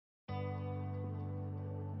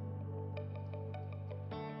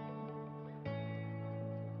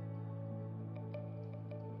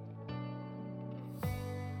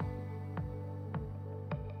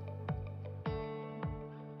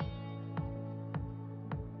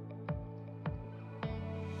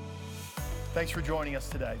Thanks for joining us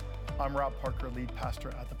today. I'm Rob Parker, lead pastor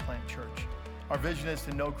at the Plant Church. Our vision is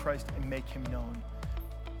to know Christ and make him known.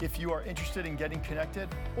 If you are interested in getting connected,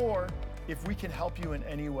 or if we can help you in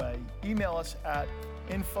any way, email us at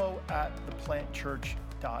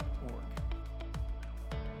info@theplantchurch.org.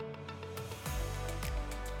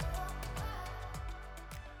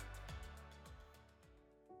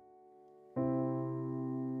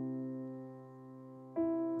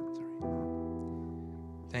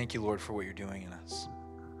 Thank you, Lord, for what you're doing in us.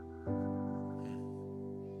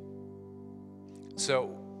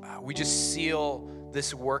 So we just seal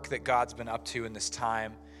this work that God's been up to in this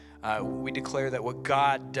time. We declare that what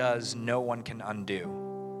God does, no one can undo.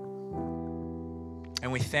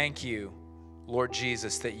 And we thank you, Lord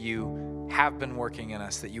Jesus, that you have been working in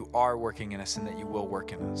us, that you are working in us, and that you will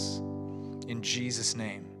work in us. In Jesus'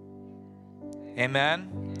 name,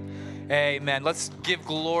 amen. Amen. Let's give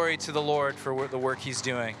glory to the Lord for the work he's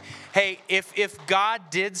doing. Hey, if God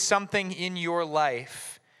did something in your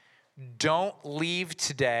life, don't leave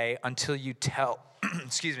today until you tell,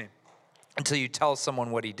 until you tell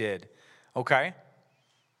someone what he did. Okay?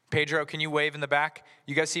 Pedro, can you wave in the back?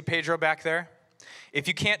 You guys see Pedro back there? If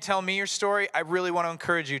you can't tell me your story, I really want to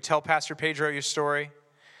encourage you. Tell Pastor Pedro your story.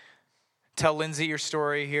 Tell Lindsay your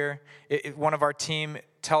story here. If one of our team,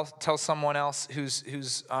 tell someone else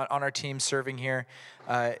who's on our team serving here.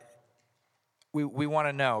 We want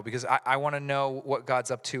to know, because I want to know what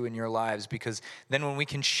God's up to in your lives, because then when we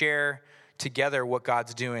can share together what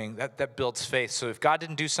God's doing, that builds faith. So if God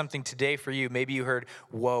didn't do something today for you, maybe you heard,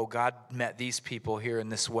 whoa, God met these people here in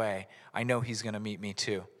this way. I know he's going to meet me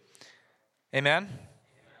too. Amen?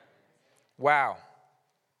 Wow.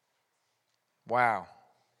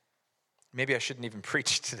 Maybe I shouldn't even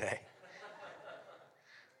preach today.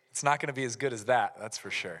 It's not going to be as good as that, that's for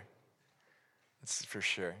sure. That's for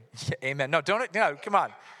sure. Yeah, amen. No, come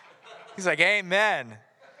on. He's like, amen.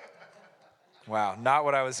 Wow, not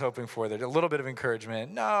what I was hoping for there. A little bit of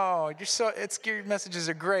encouragement. No, your messages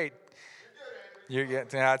are great.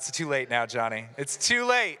 It's too late now, Johnny. It's too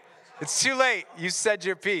late. You said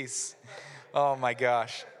your piece. Oh my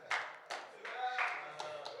gosh.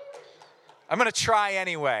 I'm going to try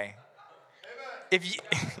anyway.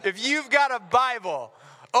 If you've got a Bible,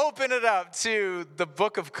 open it up to the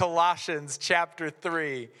book of Colossians chapter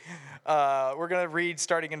 3. We're going to read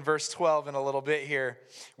starting in verse 12 in a little bit here.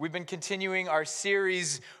 We've been continuing our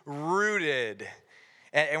series, Rooted.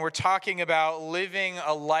 And we're talking about living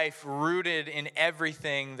a life rooted in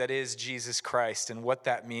everything that is Jesus Christ and what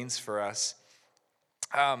that means for us.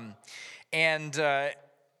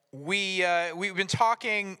 We've been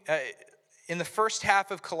talking in the first half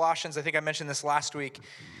of Colossians. I think I mentioned this last week.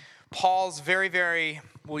 Paul's very, very,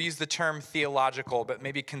 we'll use the term theological, but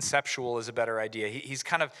maybe conceptual is a better idea. He's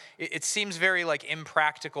kind of, it seems very like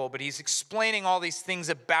impractical, but he's explaining all these things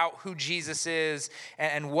about who Jesus is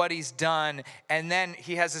and what he's done. And then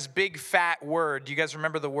he has this big fat word. Do you guys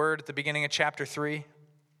remember the word at the beginning of chapter 3?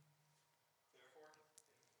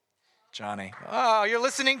 Johnny. Oh, you're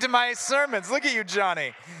listening to my sermons. Look at you,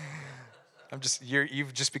 Johnny.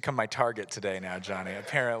 You've just become my target today now, Johnny,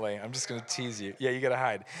 apparently. I'm just going to tease you. Yeah, you got to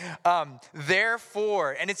hide.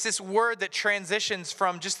 Therefore, and it's this word that transitions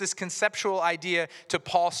from just this conceptual idea to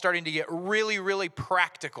Paul starting to get really, really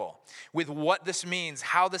practical with what this means,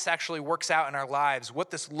 how this actually works out in our lives,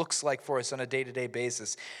 what this looks like for us on a day-to-day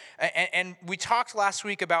basis. And we talked last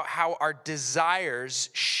week about how our desires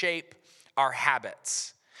shape our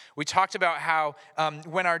habits. We talked about how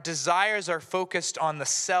when our desires are focused on the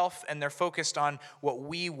self and they're focused on what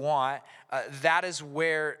we want, that is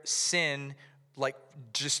where sin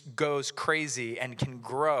just goes crazy and can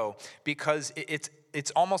grow, because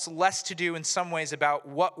it's almost less to do in some ways about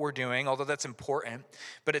what we're doing, although that's important,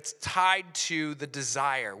 but it's tied to the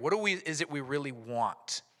desire. What is it we really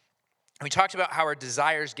want? We talked about how our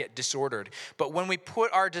desires get disordered, but when we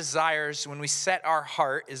put our desires, when we set our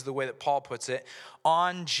heart, is the way that Paul puts it,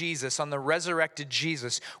 on Jesus, on the resurrected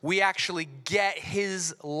Jesus, we actually get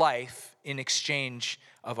his life in exchange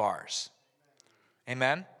of ours.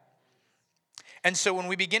 Amen? And so when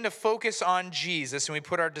we begin to focus on Jesus and we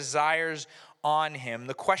put our desires on him,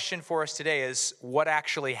 the question for us today is, what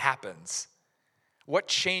actually happens? What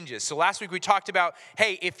changes? So last week we talked about,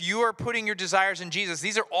 hey, if you are putting your desires in Jesus,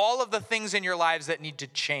 these are all of the things in your lives that need to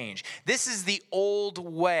change. This is the old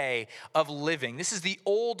way of living. This is the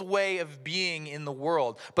old way of being in the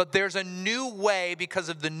world. But there's a new way because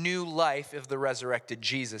of the new life of the resurrected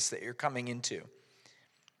Jesus that you're coming into.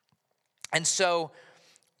 And so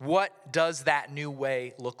what does that new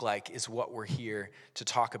way look like is what we're here to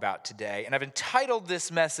talk about today. And I've entitled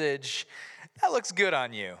this message, That Looks Good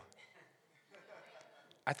on You.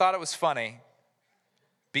 I thought it was funny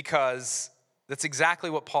because that's exactly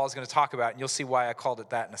what Paul's going to talk about, and you'll see why I called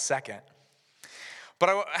it that in a second.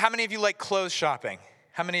 But how many of you like clothes shopping?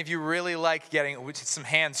 How many of you really like getting, some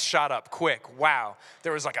hands shot up quick? Wow.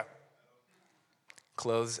 There was like a,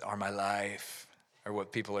 clothes are my life, or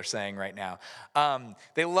what people are saying right now.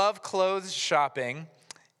 They love clothes shopping.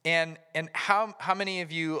 And how many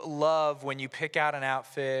of you love when you pick out an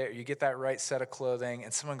outfit, or you get that right set of clothing,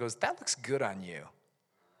 and someone goes, that looks good on you?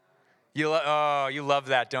 You love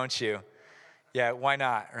that, don't you? Yeah, why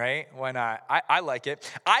not, right? Why not? I like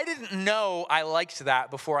it. I didn't know I liked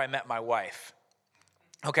that before I met my wife,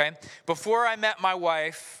 okay? Before I met my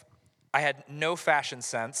wife, I had no fashion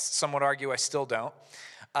sense. Some would argue I still don't.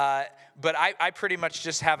 But I pretty much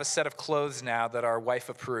just have a set of clothes now that our wife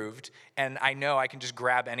approved, and I know I can just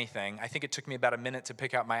grab anything. I think it took me about a minute to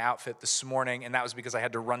pick out my outfit this morning, and that was because I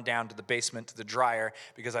had to run down to the basement to the dryer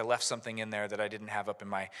because I left something in there that I didn't have up in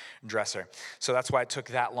my dresser. So that's why it took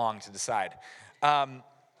that long to decide. But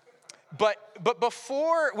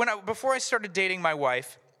before I started dating my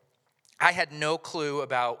wife, I had no clue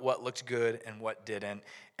about what looked good and what didn't,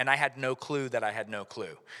 and I had no clue that I had no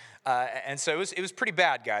clue. And so it was pretty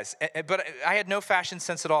bad, guys. But I had no fashion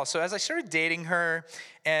sense at all. So as I started dating her,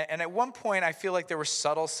 and at one point I feel like there were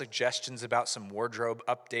subtle suggestions about some wardrobe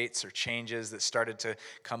updates or changes that started to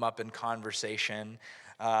come up in conversation.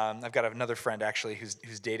 I've got another friend actually who's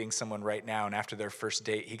dating someone right now, and after their first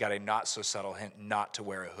date, he got a not so subtle hint not to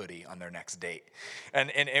wear a hoodie on their next date,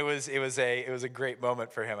 and it was a great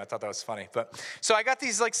moment for him. I thought that was funny. But so I got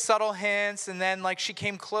these like subtle hints, and then like she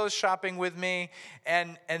came clothes shopping with me,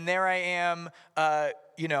 and there I am,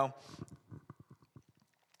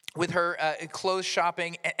 with her clothes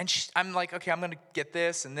shopping, and I'm like, okay, I'm going to get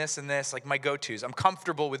this and this and this, like my go-tos. I'm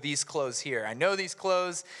comfortable with these clothes here. I know these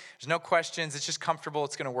clothes. There's no questions. It's just comfortable.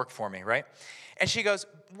 It's going to work for me, right? And she goes,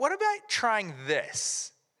 what about trying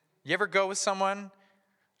this? You ever go with someone?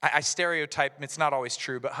 I stereotype. It's not always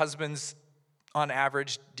true, but husbands, on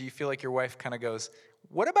average, do you feel like your wife kind of goes,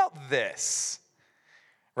 what about this?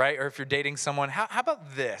 Right? Or if you're dating someone, how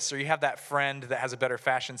about this? Or you have that friend that has a better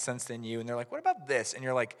fashion sense than you, and they're like, what about this? And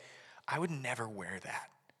you're like, I would never wear that.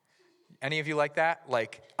 Any of you like that?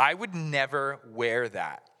 Like, I would never wear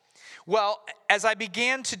that. Well, as I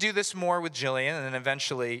began to do this more with Jillian, and then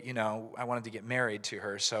eventually, I wanted to get married to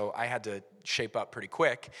her, so I had to shape up pretty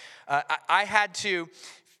quick. I had to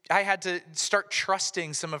start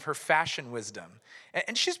trusting some of her fashion wisdom.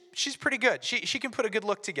 And she's pretty good. She can put a good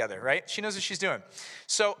look together, right? She knows what she's doing.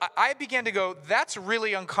 So I began to go, that's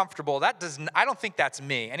really uncomfortable. I don't think that's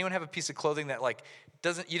me. Anyone have a piece of clothing that like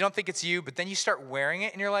you don't think it's you, but then you start wearing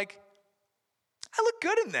it and you're like, I look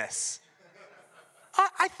good in this.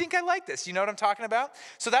 I think I like this. You know what I'm talking about?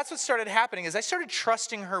 So that's what started happening. As I started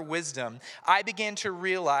trusting her wisdom, I began to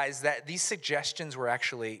realize that these suggestions were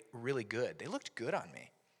actually really good. They looked good on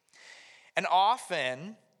me. And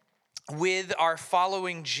often, with our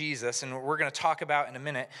following Jesus, and we're going to talk about in a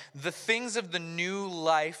minute, the things of the new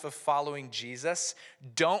life of following Jesus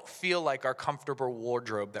don't feel like our comfortable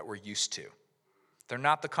wardrobe that we're used to. They're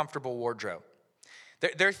not the comfortable wardrobe.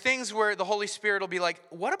 There are things where the Holy Spirit will be like,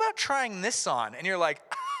 what about trying this on? And you're like,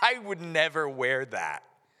 I would never wear that.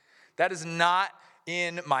 That is not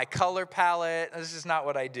in my color palette. This is not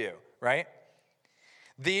what I do, right?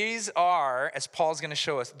 These are, as Paul's going to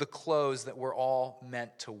show us, the clothes that we're all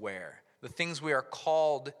meant to wear. The things we are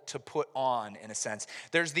called to put on, in a sense.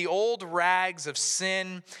 There's the old rags of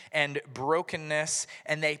sin and brokenness,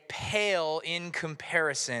 and they pale in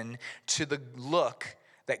comparison to the look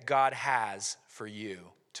that God has for you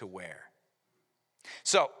to wear.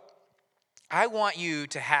 So, I want you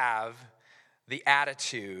to have the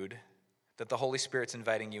attitude that the Holy Spirit's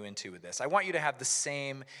inviting you into with this. I want you to have the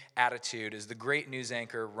same attitude as the great news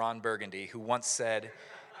anchor Ron Burgundy, who once said,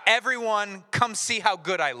 everyone come see how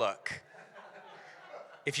good I look.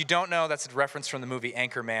 If you don't know, that's a reference from the movie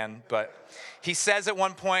Anchorman, but he says at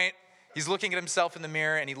one point, he's looking at himself in the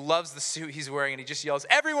mirror and he loves the suit he's wearing and he just yells,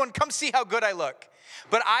 everyone come see how good I look.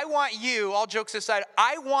 But I want you, all jokes aside,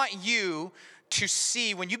 I want you to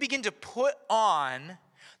see when you begin to put on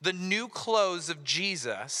the new clothes of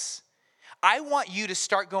Jesus, I want you to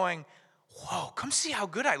start going, whoa, come see how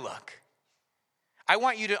good I look. I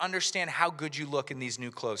want you to understand how good you look in these new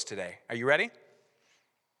clothes today. Are you ready?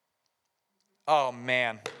 Oh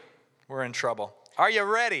man, we're in trouble. Are you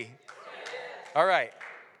ready? All right.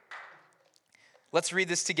 Let's read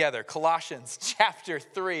this together. Colossians chapter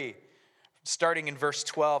 3, starting in verse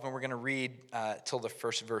 12, and we're going to read till the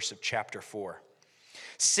first verse of chapter 4.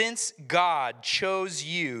 Since God chose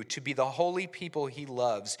you to be the holy people he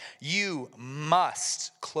loves, you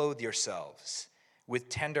must clothe yourselves with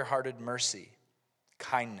tender-hearted mercy,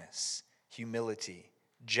 kindness, humility,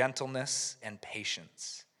 gentleness, and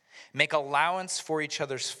patience. Make allowance for each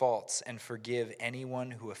other's faults and forgive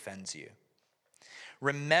anyone who offends you.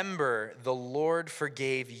 Remember, the Lord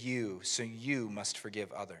forgave you, so you must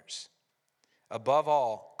forgive others. Above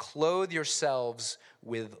all, clothe yourselves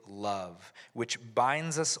with love, which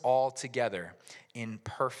binds us all together in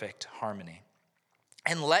perfect harmony.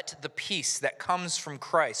 And let the peace that comes from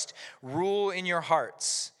Christ rule in your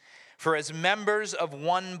hearts. For as members of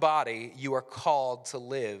one body, you are called to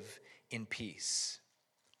live in peace.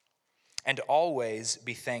 And always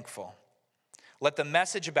be thankful. Let the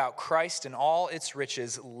message about Christ and all its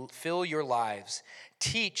riches fill your lives.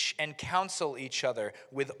 Teach and counsel each other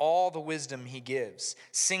with all the wisdom he gives.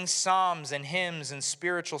 Sing psalms and hymns and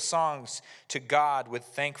spiritual songs to God with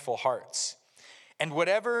thankful hearts. And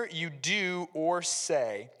whatever you do or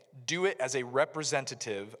say, do it as a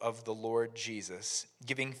representative of the Lord Jesus,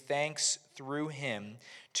 giving thanks through him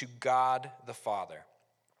to God the Father.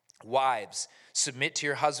 Wives, submit to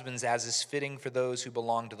your husbands as is fitting for those who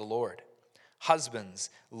belong to the Lord.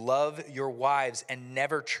 Husbands, love your wives and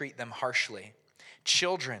never treat them harshly.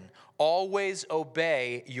 Children, always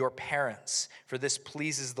obey your parents, for this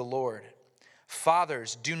pleases the Lord.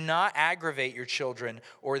 Fathers, do not aggravate your children,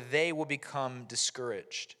 or they will become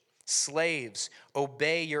discouraged. Slaves,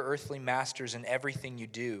 obey your earthly masters in everything you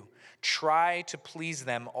do. Try to please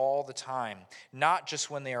them all the time, not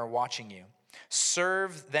just when they are watching you.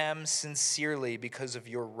 Serve them sincerely because of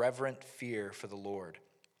your reverent fear for the Lord.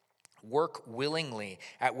 Work willingly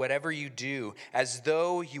at whatever you do, as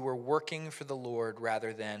though you were working for the Lord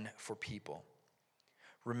rather than for people.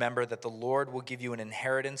 Remember that the Lord will give you an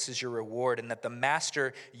inheritance as your reward, and that the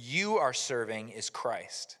master you are serving is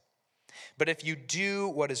Christ. But if you do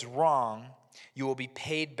what is wrong, you will be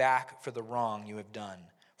paid back for the wrong you have done,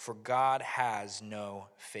 for God has no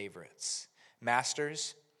favorites.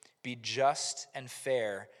 Masters, be just and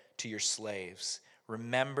fair to your slaves.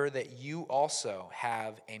 Remember that you also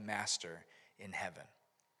have a master in heaven.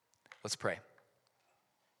 Let's pray.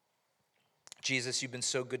 Jesus, you've been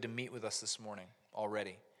so good to meet with us this morning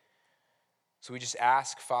already. So we just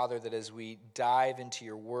ask, Father, that as we dive into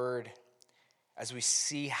your word, as we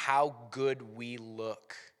see how good we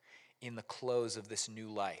look in the close of this new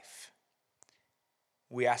life,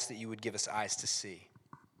 we ask that you would give us eyes to see,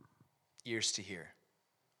 ears to hear,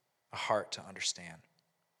 a heart to understand,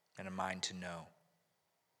 and a mind to know.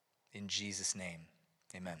 In Jesus' name,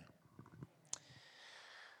 amen.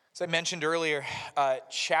 As I mentioned earlier,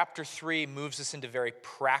 chapter 3 moves us into very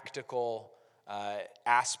practical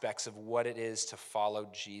aspects of what it is to follow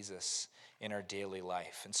Jesus in our daily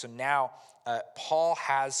life. And so now Paul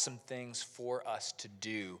has some things for us to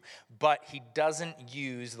do, but he doesn't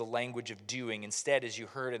use the language of doing. Instead, as you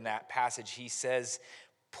heard in that passage, he says,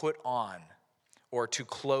 put on, or to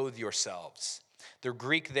clothe yourselves. The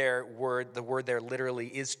Greek the word there literally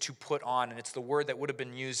is to put on, and it's the word that would have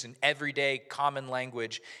been used in everyday common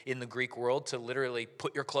language in the Greek world to literally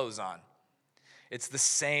put your clothes on. It's the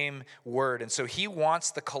same word. And so he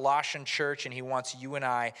wants the Colossian church, and he wants you and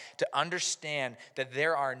I to understand that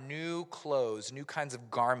there are new clothes, new kinds of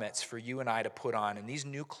garments for you and I to put on, and these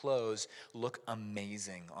new clothes look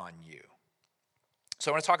amazing on you.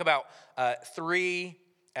 So I want to talk about three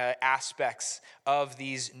aspects of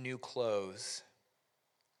these new clothes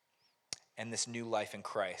and this new life in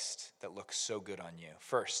Christ that looks so good on you.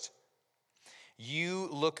 First, you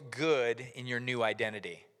look good in your new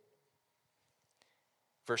identity.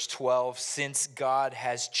 Verse 12, since God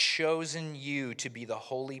has chosen you to be the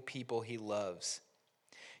holy people he loves,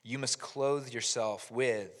 you must clothe yourself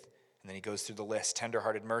with, and then he goes through the list,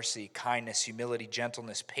 tender-hearted mercy, kindness, humility,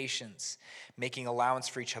 gentleness, patience, making allowance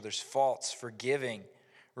for each other's faults, forgiving,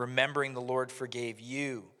 remembering the Lord forgave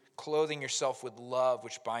you, clothing yourself with love,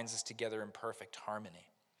 which binds us together in perfect harmony.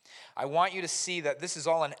 I want you to see that this is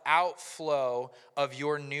all an outflow of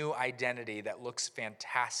your new identity that looks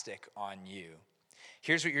fantastic on you.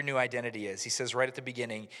 Here's what your new identity is. He says right at the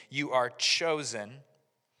beginning, you are chosen,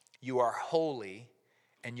 you are holy,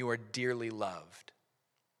 and you are dearly loved.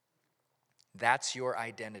 That's your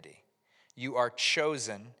identity. You are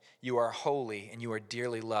chosen, you are holy, and you are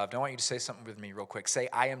dearly loved. I want you to say something with me real quick. Say,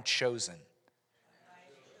 I am chosen.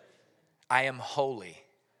 I am holy.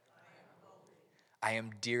 I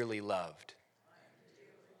am dearly loved.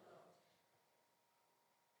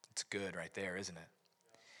 It's good right there, isn't it?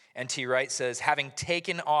 N.T. Wright says, having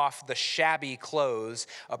taken off the shabby clothes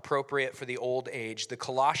appropriate for the old age, the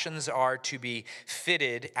Colossians are to be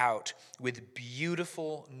fitted out with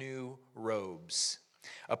beautiful new robes,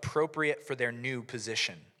 appropriate for their new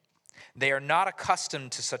position. They are not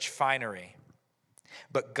accustomed to such finery.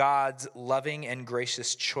 But God's loving and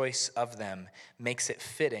gracious choice of them makes it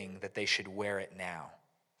fitting that they should wear it now.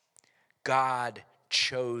 God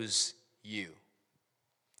chose you.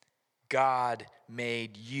 God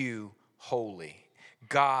made you holy.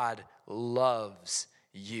 God loves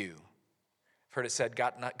you. I've heard it said,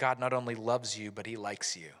 God not only loves you, but he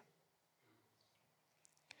likes you.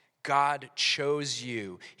 God chose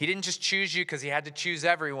you. He didn't just choose you because he had to choose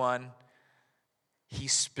everyone. He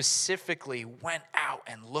specifically went out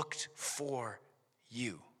and looked for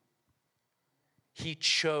you. He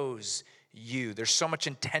chose you. There's so much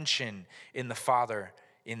intention in the Father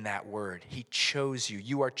in that word. He chose you.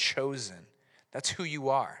 You are chosen. That's who you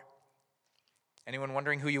are. Anyone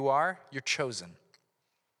wondering who you are? You're chosen.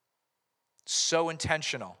 So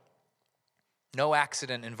intentional. No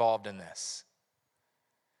accident involved in this.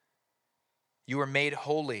 You were made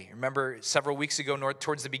holy. Remember, several weeks ago,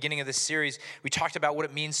 towards the beginning of this series, we talked about what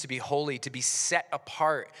it means to be holy, to be set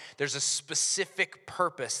apart. There's a specific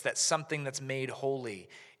purpose that something that's made holy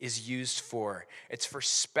is used for. It's for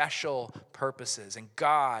special purposes. And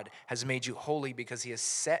God has made you holy because he has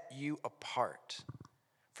set you apart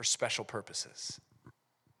for special purposes.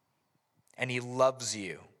 And he loves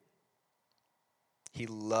you. He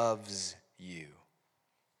loves you.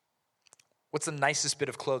 What's the nicest bit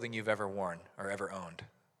of clothing you've ever worn or ever owned?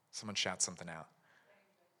 Someone shout something out.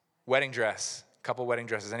 Wedding dress. A couple wedding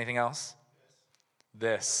dresses. Anything else?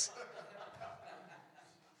 This.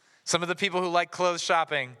 Some of the people who like clothes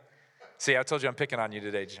shopping. See, I told you I'm picking on you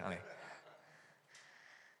today, Johnny.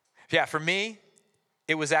 Yeah, for me,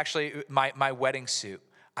 it was actually my wedding suit.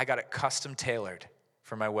 I got it custom tailored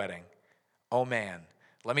for my wedding. Oh man,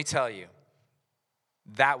 let me tell you,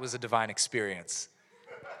 that was a divine experience.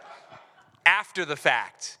 After the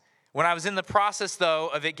fact, when I was in the process, though,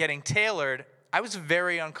 of it getting tailored, I was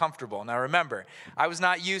very uncomfortable. Now remember, I was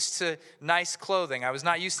not used to nice clothing. I was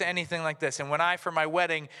not used to anything like this. And when I, for my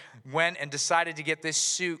wedding, went and decided to get this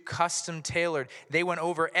suit custom tailored, they went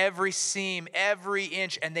over every seam, every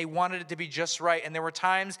inch, and they wanted it to be just right. And there were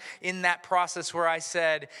times in that process where I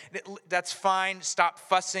said, that's fine, stop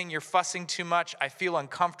fussing, you're fussing too much, I feel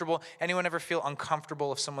uncomfortable. Anyone ever feel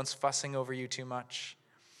uncomfortable if someone's fussing over you too much?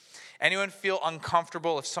 Anyone feel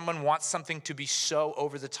uncomfortable if someone wants something to be so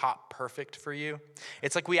over the top perfect for you?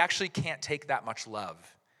 It's like we actually can't take that much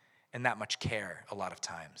love and that much care a lot of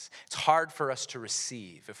times. It's hard for us to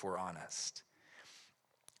receive if we're honest.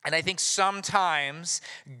 And I think sometimes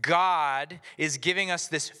God is giving us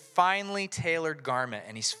this finely tailored garment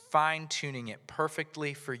and he's fine-tuning it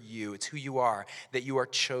perfectly for you. It's who you are, that you are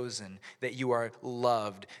chosen, that you are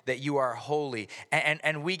loved, that you are holy.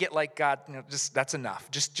 And we get like, God, just that's enough.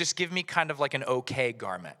 Just give me kind of like an okay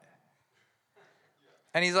garment.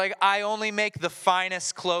 And he's like, I only make the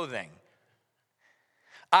finest clothing.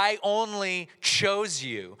 I only chose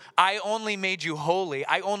you. I only made you holy.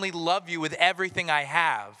 I only love you with everything I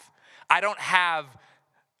have. I don't have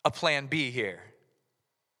a plan B here.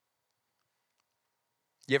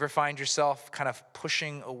 You ever find yourself kind of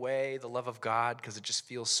pushing away the love of God because it just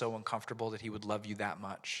feels so uncomfortable that he would love you that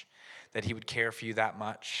much, that he would care for you that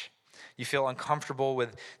much? You feel uncomfortable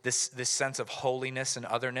with this sense of holiness and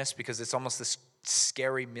otherness because it's almost this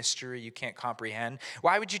scary mystery you can't comprehend.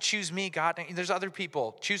 Why would you choose me, God? There's other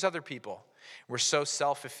people. Choose other people. We're so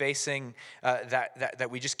self-effacing that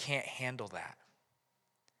we just can't handle that.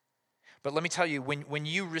 But let me tell you, when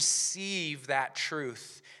you receive that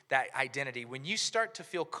truth, that identity, when you start to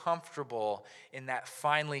feel comfortable in that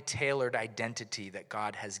finely tailored identity that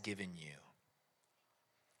God has given you,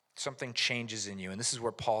 something changes in you. And this is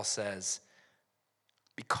where Paul says,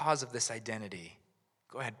 because of this identity,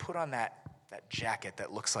 go ahead, put on that jacket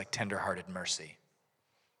that looks like tender-hearted mercy.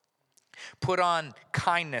 Put on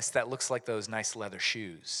kindness that looks like those nice leather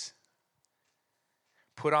shoes.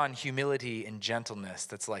 Put on humility and gentleness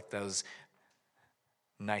that's like those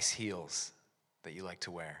nice heels that you like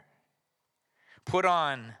to wear. Put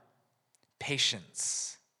on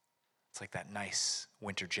patience. It's like that nice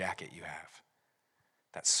winter jacket you have.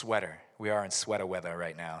 That sweater. We are in sweater weather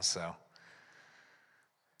right now, so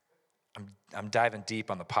I'm diving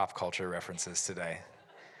deep on the pop culture references today.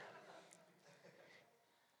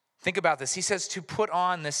 Think about this. He says to put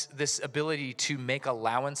on this ability to make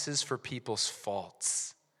allowances for people's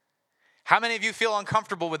faults. How many of you feel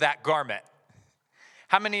uncomfortable with that garment?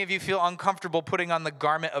 How many of you feel uncomfortable putting on the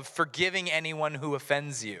garment of forgiving anyone who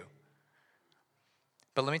offends you?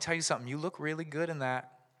 But let me tell you something. You look really good in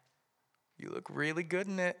that. You look really good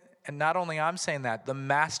in it. And not only I'm saying that, the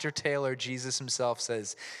master tailor, Jesus himself,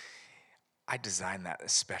 says, I designed that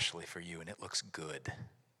especially for you, and it looks good.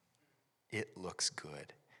 It looks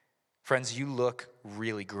good. Friends, you look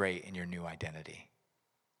really great in your new identity.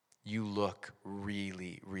 You look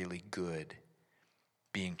really, really good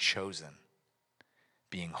being chosen,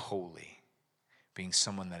 being holy, being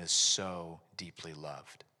someone that is so deeply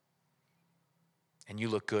loved. And you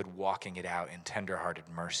look good walking it out in tenderhearted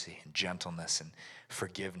mercy and gentleness and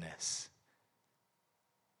forgiveness.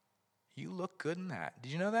 You look good in that.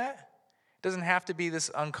 Did you know that? It doesn't have to be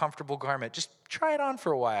this uncomfortable garment. Just try it on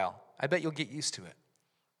for a while. I bet you'll get used to it.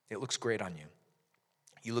 It looks great on you.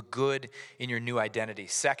 You look good in your new identity.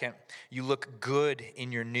 Second, you look good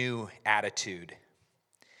in your new attitude.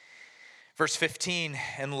 Verse 15,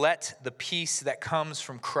 and let the peace that comes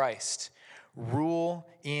from Christ rule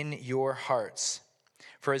in your hearts.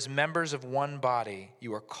 For as members of one body,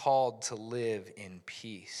 you are called to live in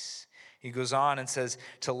peace. He goes on and says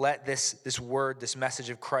to let this word, this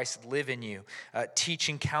message of Christ live in you. Teach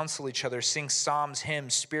and counsel each other, sing psalms,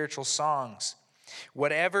 hymns, spiritual songs.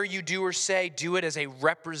 Whatever you do or say, do it as a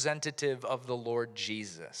representative of the Lord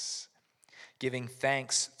Jesus, giving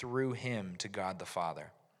thanks through him to God the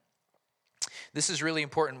Father. This is really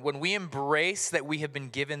important. When we embrace that we have been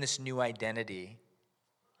given this new identity,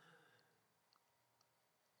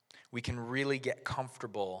 we can really get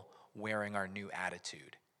comfortable wearing our new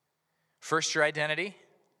attitude. First your identity,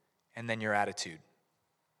 and then your attitude.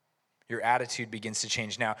 Your attitude begins to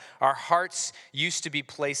change. Now, our hearts used to be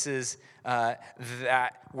places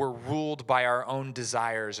that were ruled by our own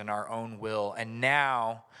desires and our own will. And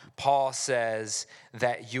now, Paul says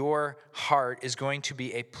that your heart is going to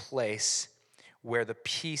be a place where the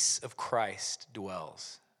peace of Christ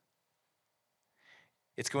dwells.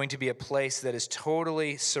 It's going to be a place that is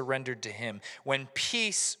totally surrendered to him. When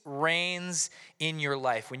peace reigns in your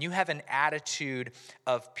life, when you have an attitude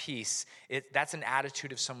of peace, that's an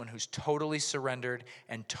attitude of someone who's totally surrendered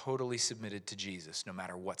and totally submitted to Jesus, no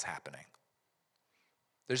matter what's happening.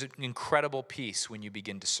 There's an incredible peace when you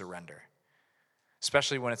begin to surrender,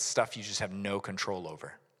 especially when it's stuff you just have no control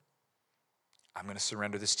over. I'm going to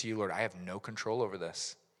surrender this to you, Lord. I have no control over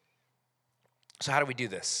this. So how do we do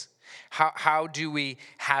this? How do we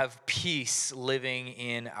have peace living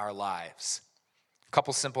in our lives? A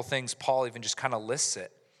couple simple things. Paul even just kind of lists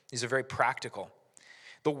it. These are very practical.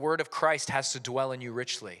 The word of Christ has to dwell in you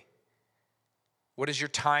richly. What is your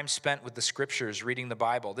time spent with the scriptures, reading the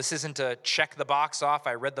Bible? This isn't a check the box off,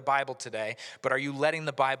 I read the Bible today, but are you letting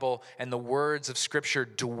the Bible and the words of scripture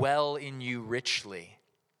dwell in you richly?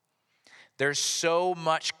 There's so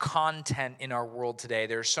much content in our world today.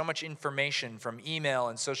 There's so much information from email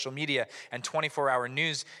and social media and 24-hour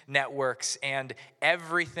news networks and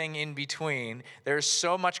everything in between. There's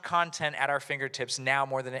so much content at our fingertips now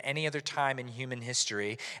more than any other time in human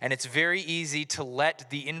history. And it's very easy to let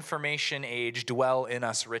the information age dwell in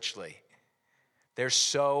us richly. There's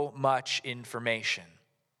so much information.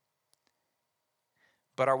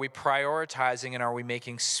 But are we prioritizing and are we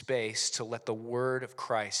making space to let the word of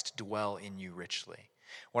Christ dwell in you richly?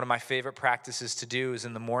 One of my favorite practices to do is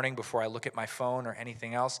in the morning before I look at my phone or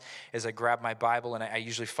anything else is I grab my Bible and I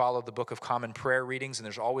usually follow the Book of Common Prayer readings, and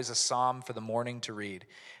there's always a psalm for the morning to read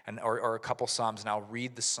or a couple psalms, and I'll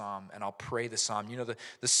read the psalm and I'll pray the psalm. You know,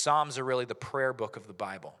 the psalms are really the prayer book of the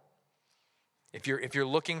Bible. If you're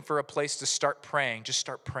looking for a place to start praying, just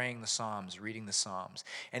start praying the Psalms, reading the Psalms.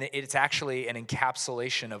 And it's actually an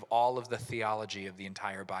encapsulation of all of the theology of the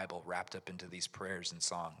entire Bible wrapped up into these prayers and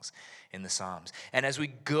songs in the Psalms. And as we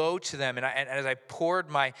go to them, and as I poured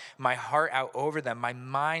my heart out over them, my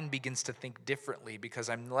mind begins to think differently because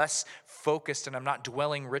I'm less focused and I'm not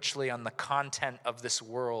dwelling richly on the content of this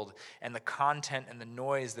world and the content and the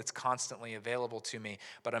noise that's constantly available to me,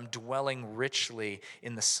 but I'm dwelling richly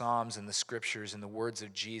in the Psalms and the Scriptures and the words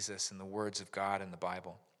of Jesus and the words of God in the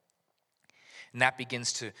Bible. And that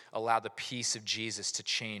begins to allow the peace of Jesus to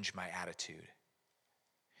change my attitude.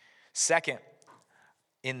 Second,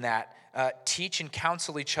 in that, teach and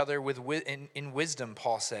counsel each other in wisdom,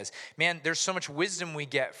 Paul says. Man, there's so much wisdom we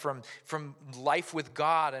get from life with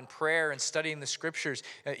God and prayer and studying the Scriptures.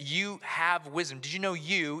 You have wisdom. Did you know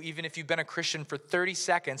even if you've been a Christian for 30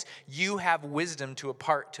 seconds, you have wisdom to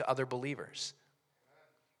impart to other believers?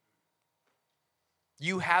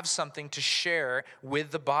 You have something to share with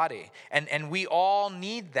the body. And we all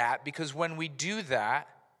need that because when we do that,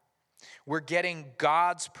 we're getting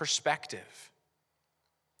God's perspective.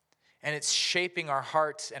 And it's shaping our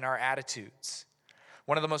hearts and our attitudes.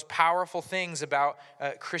 One of the most powerful things about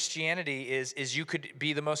Christianity is you could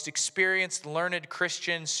be the most experienced, learned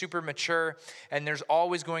Christian, super mature, and there's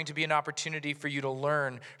always going to be an opportunity for you to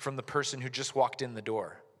learn from the person who just walked in the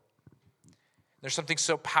door. There's something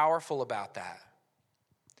so powerful about that.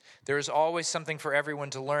 There is always something for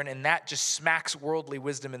everyone to learn, and that just smacks worldly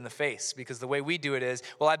wisdom in the face, because the way we do it is,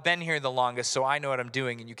 well, I've been here the longest, so I know what I'm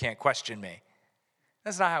doing, and you can't question me.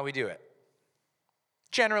 That's not how we do it.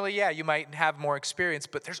 Generally, yeah, you might have more experience,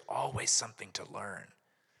 but there's always something to learn.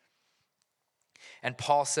 And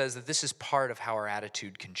Paul says that this is part of how our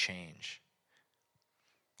attitude can change.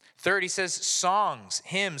 Third, he says songs,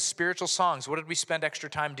 hymns, spiritual songs. What did we spend extra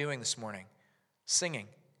time doing this morning? Singing.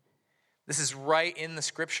 This is right in the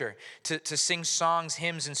scripture, to sing songs,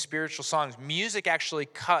 hymns, and spiritual songs. Music actually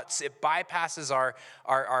cuts. It bypasses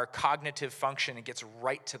our cognitive function. It gets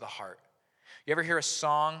right to the heart. You ever hear a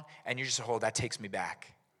song and you just, oh, that takes me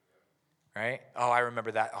back, right? Oh, I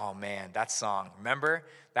remember that. Oh, man, that song. Remember?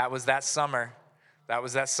 That was that summer. That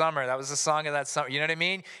was that summer. That was the song of that summer. You know what I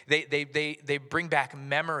mean? They bring back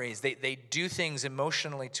memories. They do things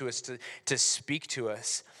emotionally to us to speak to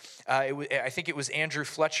us. I think it was Andrew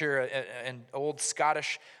Fletcher, an old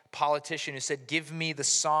Scottish politician, who said, "Give me the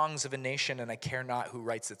songs of a nation and I care not who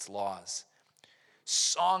writes its laws."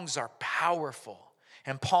 Songs are powerful.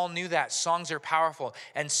 And Paul knew that. Songs are powerful.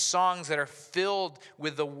 And songs that are filled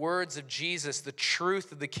with the words of Jesus, the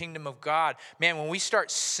truth of the kingdom of God. Man, when we start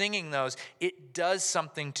singing those, it does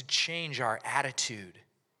something to change our attitude.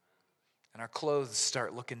 And our clothes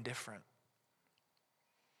start looking different.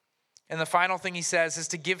 And the final thing he says is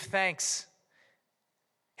to give thanks.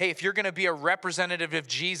 Hey, if you're going to be a representative of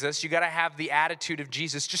Jesus, you got to have the attitude of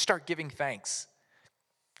Jesus. Just start giving thanks.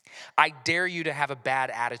 I dare you to have a bad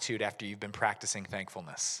attitude after you've been practicing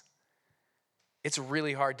thankfulness. It's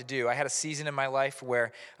really hard to do. I had a season in my life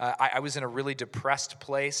where I was in a really depressed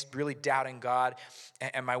place, really doubting God,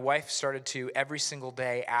 and my wife started to every single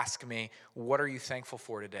day ask me, "What are you thankful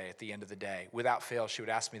for today?" At the end of the day. Without fail, she would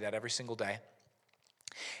ask me that every single day.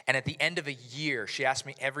 And at the end of a year, she asked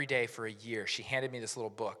me every day for a year. She handed me this little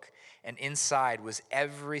book, and inside was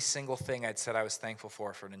every single thing I'd said I was thankful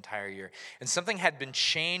for an entire year. And something had been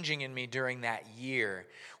changing in me during that year,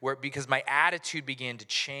 because my attitude began to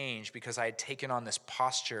change because I had taken on this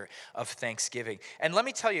posture of thanksgiving. And let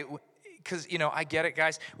me tell you, because, I get it,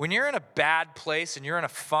 guys. When you're in a bad place and you're in a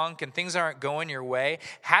funk and things aren't going your way,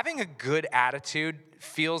 having a good attitude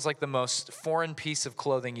feels like the most foreign piece of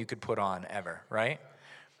clothing you could put on ever, right?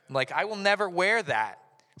 Like, I will never wear that.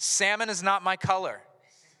 Salmon is not my color.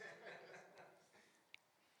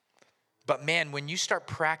 But man, when you start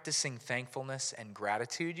practicing thankfulness and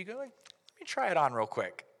gratitude, you go like, let me try it on real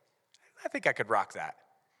quick. I think I could rock that.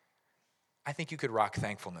 I think you could rock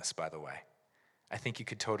thankfulness, by the way. I think you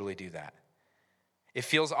could totally do that. It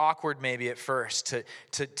feels awkward maybe at first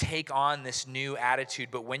to take on this new attitude,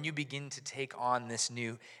 but when you begin to take on this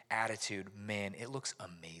new attitude, man, it looks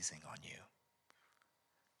amazing on you.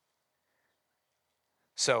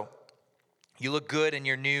 So, you look good in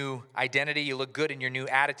your new identity, you look good in your new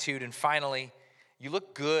attitude, and finally, you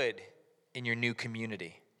look good in your new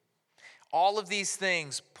community. All of these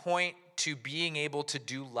things point to being able to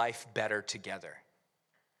do life better together.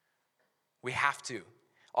 We have to.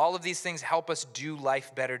 All of these things help us do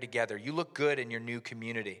life better together. You look good in your new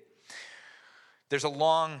community. There's a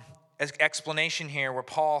long explanation here where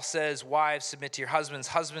Paul says, wives, submit to your husbands,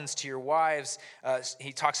 husbands to your wives.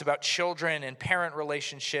 He talks about children and parent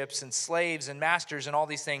relationships and slaves and masters and all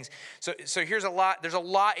these things. So here's a lot. There's a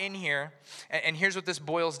lot in here. And here's what this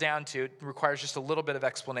boils down to. It requires just a little bit of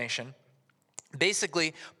explanation.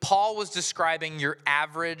 Basically, Paul was describing your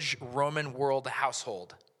average Roman world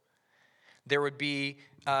household. There would be,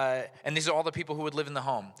 and these are all the people who would live in the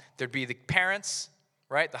home. There'd be the parents,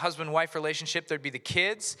 right? The husband-wife relationship. There'd be the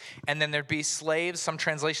kids, and then there'd be slaves. Some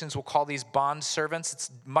translations will call these bond servants.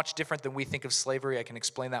 It's much different than we think of slavery. I can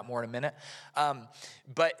explain that more in a minute.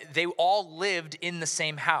 But they all lived in the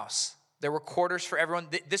same house. There were quarters for everyone.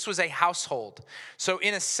 This was a household. So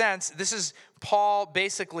in a sense, this is Paul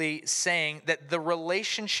basically saying that the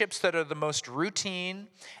relationships that are the most routine,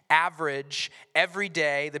 average,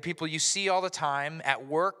 everyday, the people you see all the time at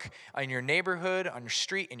work, in your neighborhood, on your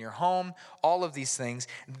street, in your home, all of these things,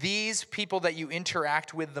 these people that you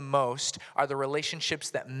interact with the most are the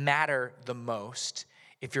relationships that matter the most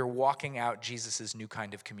if you're walking out Jesus' new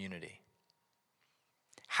kind of community.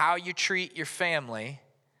 How you treat your family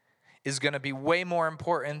is going to be way more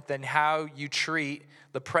important than how you treat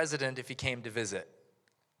the president if he came to visit.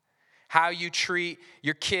 How you treat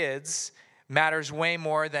your kids matters way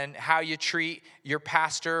more than how you treat your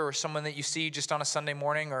pastor or someone that you see just on a Sunday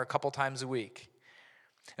morning or a couple times a week.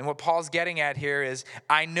 And what Paul's getting at here is,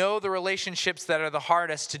 I know the relationships that are the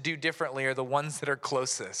hardest to do differently are the ones that are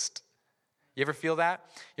closest. You ever feel that?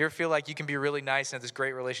 You ever feel like you can be really nice and have this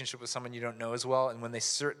great relationship with someone you don't know as well, and when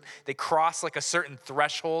they cross like a certain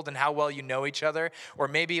threshold and how well you know each other, or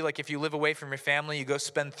maybe like if you live away from your family, you go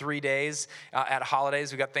spend 3 days at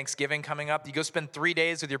holidays. We got Thanksgiving coming up. You go spend 3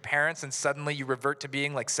 days with your parents, and suddenly you revert to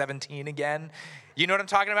being like 17 again. You know what I'm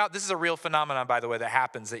talking about? This is a real phenomenon, by the way, that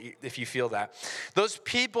happens if you feel that. Those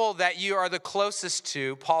people that you are the closest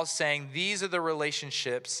to, Paul's saying, these are the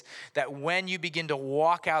relationships that when you begin to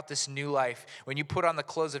walk out this new life, when you put on the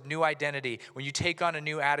clothes of new identity, when you take on a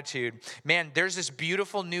new attitude, man, there's this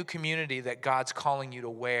beautiful new community that God's calling you to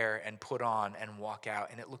wear and put on and walk out,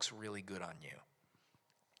 and it looks really good on you.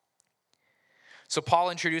 So Paul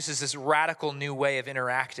introduces this radical new way of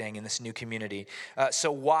interacting in this new community.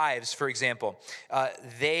 So wives, for example,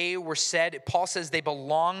 Paul says they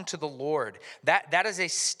belong to the Lord. That is a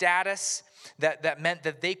status that meant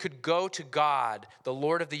that they could go to God, the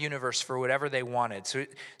Lord of the universe, for whatever they wanted.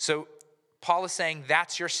 So Paul is saying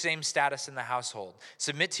that's your same status in the household.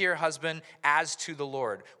 Submit to your husband as to the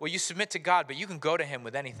Lord. Well, you submit to God, but you can go to him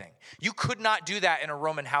with anything. You could not do that in a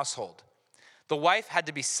Roman household. The wife had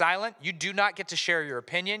to be silent. You do not get to share your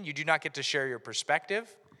opinion. You do not get to share your perspective.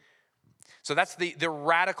 So that's the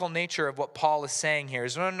radical nature of what Paul is saying here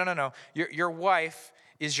is no. Your wife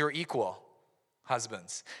is your equal.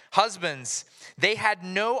 Husbands, they had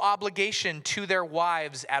no obligation to their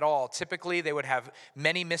wives at all. Typically, they would have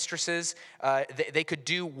many mistresses. They could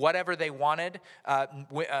do whatever they wanted.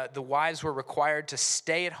 The wives were required to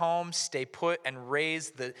stay at home, stay put, and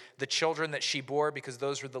raise the children that she bore because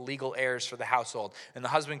those were the legal heirs for the household. And the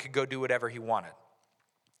husband could go do whatever he wanted.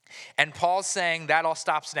 And Paul's saying that all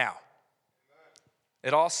stops now.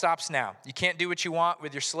 It all stops now. You can't do what you want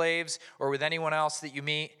with your slaves or with anyone else that you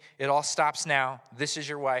meet. It all stops now. This is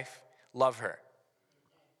your wife. Love her.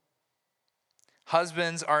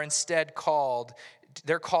 Husbands are instead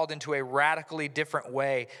they're called into a radically different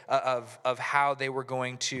way of how they were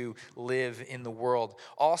going to live in the world.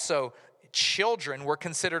 Also, children were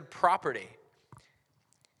considered property.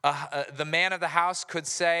 The man of the house could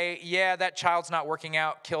say, yeah, that child's not working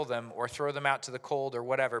out, kill them, or throw them out to the cold or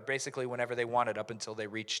whatever, basically whenever they wanted up until they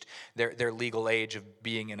reached their legal age of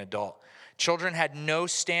being an adult. Children had no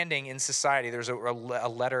standing in society. There's a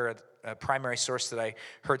letter, a primary source that I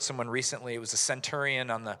heard someone recently. It was a centurion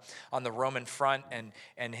on the Roman front,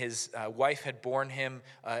 and his wife had borne him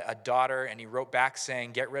a daughter, and he wrote back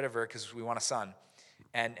saying, get rid of her because we want a son.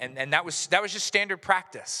 And that was just standard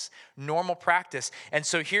practice, normal practice. And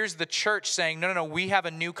so here's the church saying, no, we have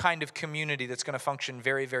a new kind of community that's going to function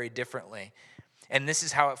very, very differently. And this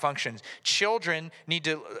is how it functions. Children need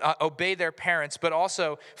to obey their parents, but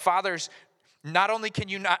also fathers, not only can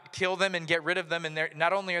you not kill them and get rid of them, and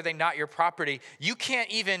not only are they not your property, you can't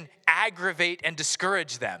even aggravate and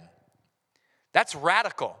discourage them. That's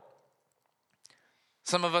radical.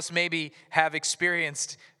 Some of us maybe have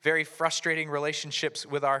experienced very frustrating relationships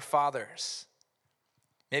with our fathers.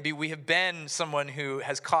 Maybe we have been someone who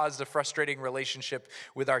has caused a frustrating relationship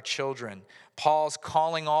with our children. Paul's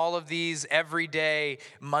calling all of these everyday,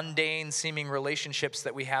 mundane seeming relationships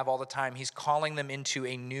that we have all the time, he's calling them into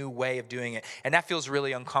a new way of doing it. And that feels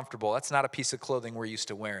really uncomfortable. That's not a piece of clothing we're used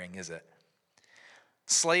to wearing, is it?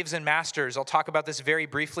 Slaves and masters, I'll talk about this very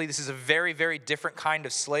briefly. This is a very, very different kind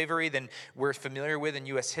of slavery than we're familiar with in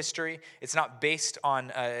U.S. history. It's not based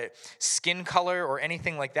on skin color or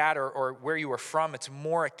anything like that or where you were from. It's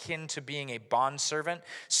more akin to being a bondservant.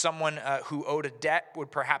 Someone who owed a debt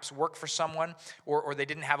would perhaps work for someone, or they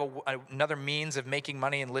didn't have another means of making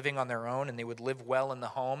money and living on their own, and they would live well in the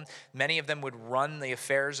home. Many of them would run the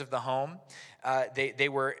affairs of the home. They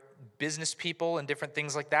were business people and different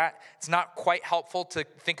things like that. It's not quite helpful to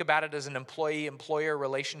think about it as an employee-employer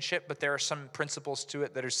relationship, but there are some principles to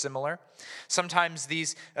it that are similar. Sometimes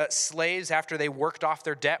these slaves, after they worked off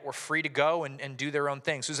their debt, were free to go and do their own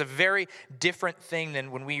thing. So it's a very different thing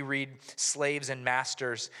than when we read slaves and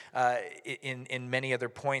masters in many other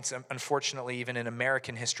points. Unfortunately, even in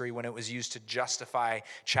American history, when it was used to justify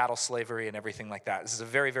chattel slavery and everything like that. This is a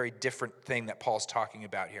very, very different thing that Paul's talking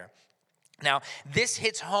about here. Now, this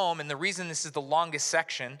hits home, and the reason this is the longest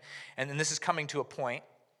section, and then this is coming to a point,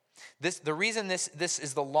 the reason this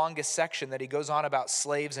is the longest section that he goes on about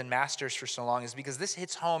slaves and masters for so long is because this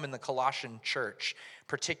hits home in the Colossian church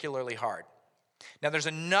particularly hard. Now, there's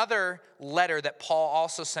another letter that Paul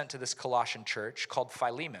also sent to this Colossian church called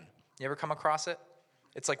Philemon. You ever come across it?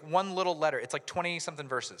 It's like one little letter. It's like 20-something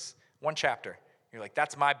verses, one chapter. You're like,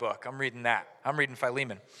 that's my book. I'm reading that. I'm reading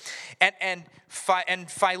Philemon. And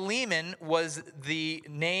Philemon was the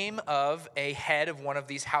name of a head of one of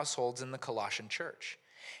these households in the Colossian church.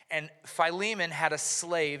 And Philemon had a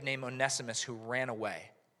slave named Onesimus who ran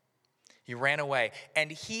away. He ran away.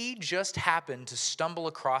 And he just happened to stumble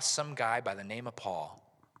across some guy by the name of Paul.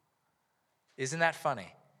 Isn't that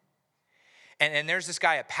funny? And there's this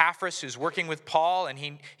guy, Epaphras, who's working with Paul, and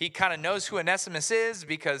he kind of knows who Onesimus is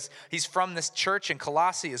because he's from this church in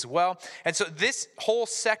Colossae as well. And so this whole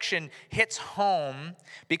section hits home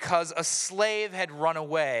because a slave had run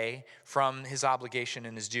away from his obligation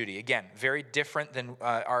and his duty. Again, very different than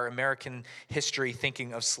our American history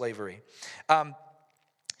thinking of slavery.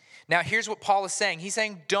 Now, here's what Paul is saying. He's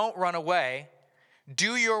saying, don't run away.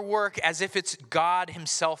 Do your work as if it's God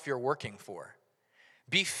himself you're working for.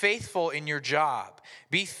 Be faithful in your job.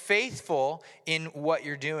 Be faithful in what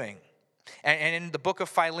you're doing. And in the book of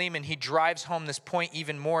Philemon, he drives home this point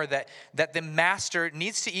even more, that the master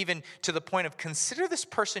needs to even to the point of consider this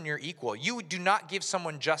person your equal. You do not give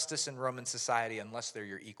someone justice in Roman society unless they're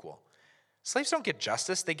your equal. Slaves don't get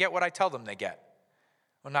justice. They get what I tell them they get.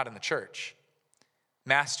 Well, not in the church.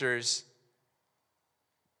 Masters,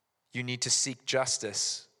 you need to seek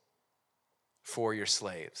justice for your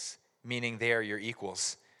slaves, meaning they are your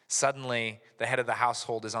equals. Suddenly, the head of the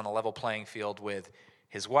household is on a level playing field with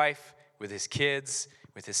his wife, with his kids,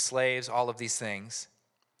 with his slaves, all of these things.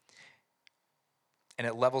 And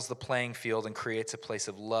it levels the playing field and creates a place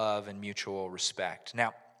of love and mutual respect.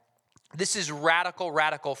 Now, this is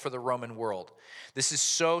radical for the Roman world. This is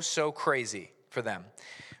so crazy for them.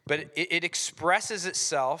 But it expresses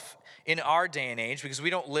itself in our day and age because we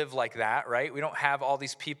don't live like that, right? We don't have all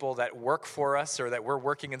these people that work for us or that we're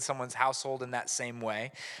working in someone's household in that same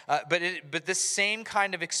way. But this same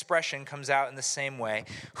kind of expression comes out in the same way.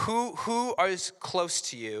 Who is close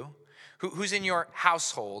to you? Who's in your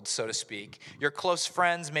household, so to speak? Your close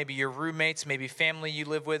friends, maybe your roommates, maybe family you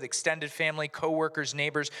live with, extended family, coworkers,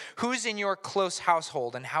 neighbors. Who's in your close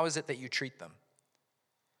household, and how is it that you treat them?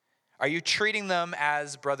 Are you treating them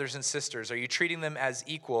as brothers and sisters? Are you treating them as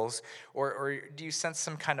equals? Or do you sense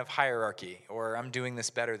some kind of hierarchy? Or I'm doing this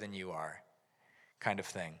better than you are kind of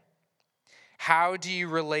thing? How do you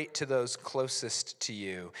relate to those closest to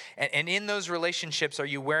you? And in those relationships, are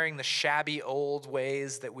you wearing the shabby old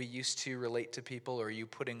ways that we used to relate to people? Or are you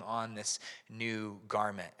putting on this new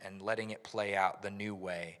garment and letting it play out the new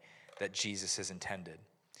way that Jesus has intended?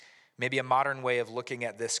 Maybe a modern way of looking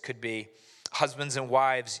at this could be, husbands and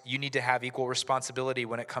wives, you need to have equal responsibility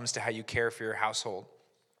when it comes to how you care for your household.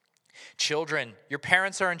 Children, your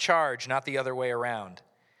parents are in charge, not the other way around.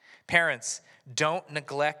 Parents, don't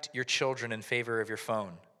neglect your children in favor of your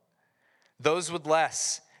phone. Those with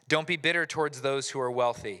less, don't be bitter towards those who are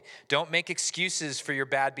wealthy. Don't make excuses for your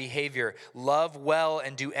bad behavior. Love well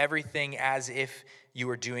and do everything as if you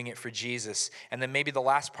are doing it for Jesus. And then maybe the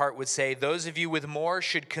last part would say, those of you with more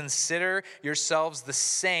should consider yourselves the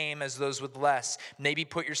same as those with less. Maybe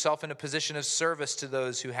put yourself in a position of service to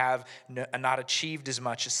those who have not achieved as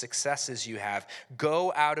much success as you have.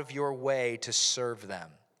 Go out of your way to serve them.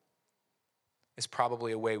 Is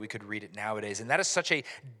probably a way we could read it nowadays. And that is such a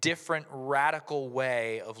different, radical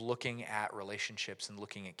way of looking at relationships and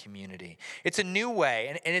looking at community. It's a new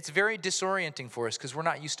way, and it's very disorienting for us because we're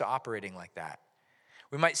not used to operating like that.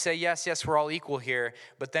 We might say, yes, we're all equal here,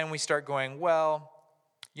 but then we start going, well,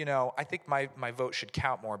 I think my vote should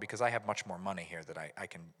count more because I have much more money here that I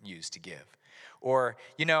can use to give. Or,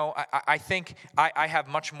 I think I have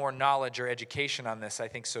much more knowledge or education on this. I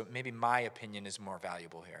think so maybe my opinion is more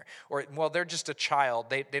valuable here. Or, well, they're just a child.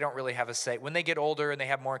 They don't really have a say. When they get older and they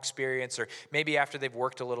have more experience, or maybe after they've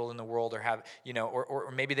worked a little in the world or have,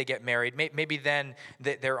 or maybe they get married, maybe then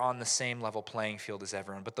they're on the same level playing field as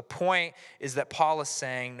everyone. But the point is that Paul is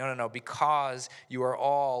saying, no, because you are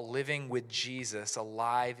all living with Jesus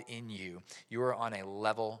alive in you, you are on a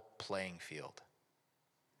level playing field.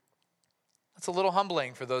 It's a little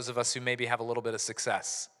humbling for those of us who maybe have a little bit of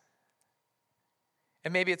success.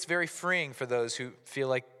 And maybe it's very freeing for those who feel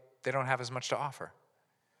like they don't have as much to offer.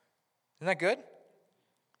 Isn't that good?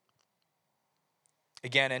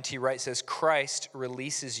 Again, N.T. Wright says, Christ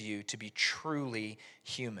releases you to be truly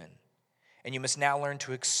human. And you must now learn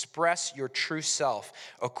to express your true self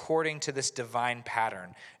according to this divine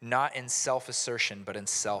pattern, not in self-assertion, but in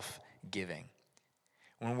self-giving.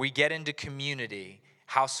 When we get into community,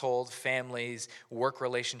 household, families, work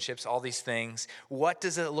relationships, all these things, what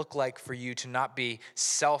does it look like for you to not be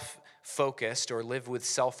self-focused or live with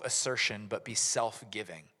self-assertion, but be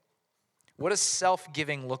self-giving? What does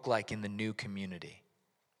self-giving look like in the new community?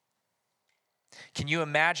 Can you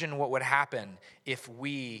imagine what would happen if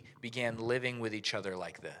we began living with each other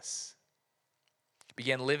like this?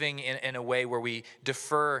 Began living in a way where we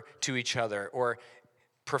defer to each other or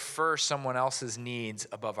prefer someone else's needs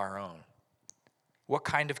above our own? What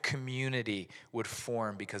kind of community would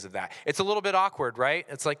form because of that? It's a little bit awkward, right?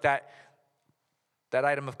 It's like that That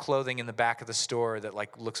item of clothing in the back of the store that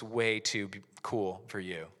like looks way too cool for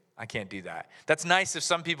you. I can't do that. That's nice if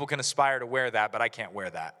some people can aspire to wear that, but I can't wear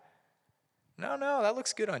that. No, that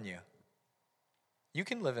looks good on you. You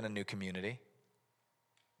can live in a new community.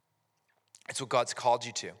 It's what God's called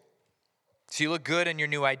you to. So you look good in your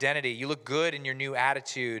new identity. You look good in your new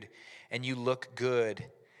attitude. And you look good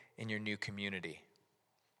in your new community.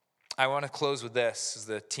 I want to close with this as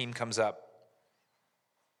the team comes up.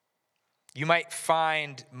 You might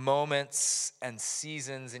find moments and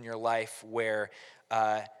seasons in your life where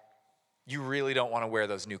you really don't want to wear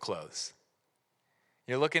those new clothes.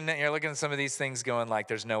 You're looking at some of these things going like,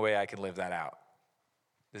 there's no way I can live that out.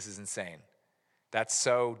 This is insane. That's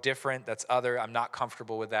so different. That's other. I'm not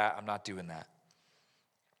comfortable with that. I'm not doing that.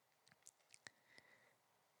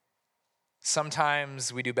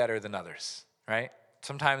 Sometimes we do better than others, right?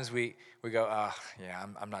 Sometimes we go,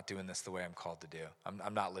 I'm not doing this the way I'm called to do.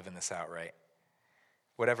 I'm not living this out right.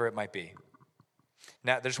 Whatever it might be.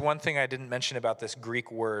 Now, there's one thing I didn't mention about this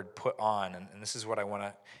Greek word, put on, and this is what I want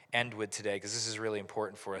to end with today, because this is really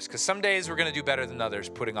important for us. Because some days we're going to do better than others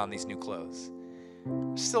putting on these new clothes.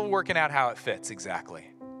 Still working out how it fits exactly.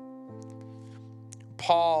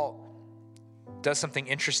 Paul does something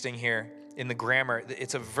interesting here in the grammar.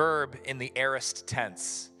 It's a verb in the aorist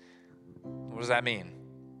tense. What does that mean?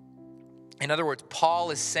 In other words,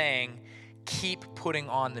 Paul is saying, keep putting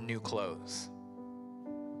on the new clothes.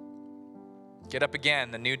 Get up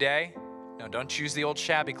again, the new day. No, don't choose the old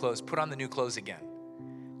shabby clothes. Put on the new clothes again.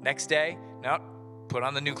 Next day, no, put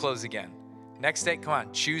on the new clothes again. Next day, come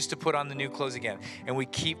on, choose to put on the new clothes again. And we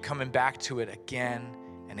keep coming back to it again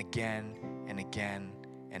and again and again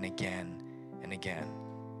and again and again.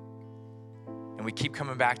 And we keep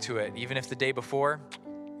coming back to it, even if the day before,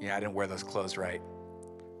 I didn't wear those clothes right.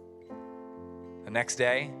 The next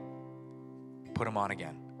day, put them on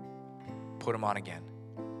again. Put them on again.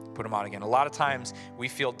 Put them on again. A lot of times we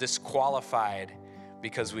feel disqualified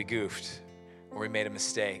because we goofed or we made a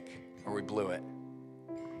mistake or we blew it.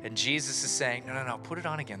 And Jesus is saying, no, put it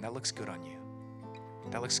on again. That looks good on you.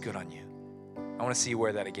 That looks good on you. I want to see you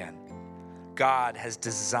wear that again. God has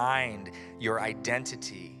designed your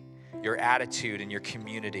identity, your attitude, and your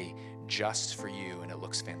community just for you, and it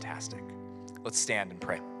looks fantastic. Let's stand and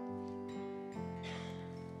pray.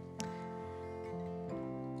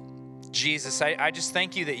 Jesus, I just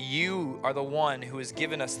thank you that you are the one who has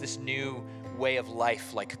given us this new way of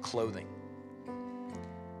life like clothing.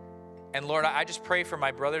 And Lord, I just pray for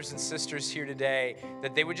my brothers and sisters here today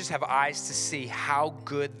that they would just have eyes to see how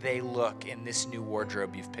good they look in this new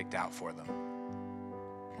wardrobe you've picked out for them.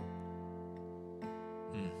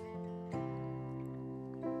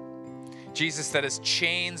 Jesus, that as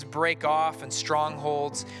chains break off and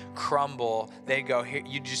strongholds crumble, they go, here,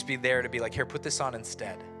 you'd just be there to be like, here, put this on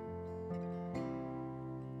instead.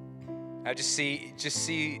 I just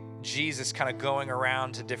see Jesus kind of going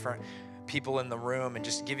around to different people in the room and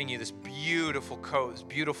just giving you this beautiful coat, this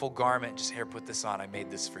beautiful garment. Just here, put this on. I made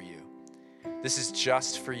this for you. This is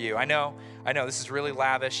just for you. I know this is really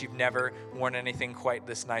lavish. You've never worn anything quite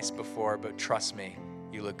this nice before, but trust me,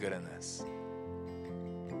 you look good in this.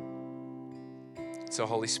 So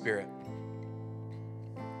Holy Spirit,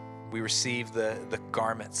 we receive the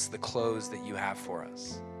garments, the clothes that you have for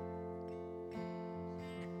us.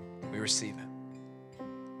 We receive it.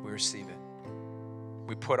 We receive it.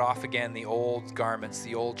 We put off again the old garments,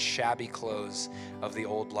 the old shabby clothes of the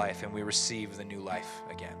old life, and we receive the new life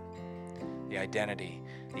again. The identity,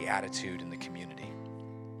 the attitude, and the community.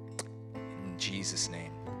 In Jesus'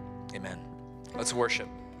 name, amen. Let's worship.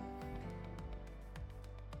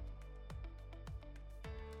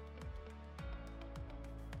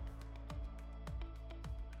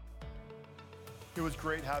 It was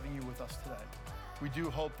great having you with us today. We do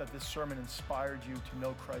hope that this sermon inspired you to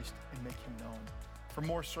know Christ and make him known. For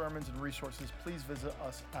more sermons and resources, please visit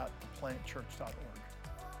us at theplantchurch.org.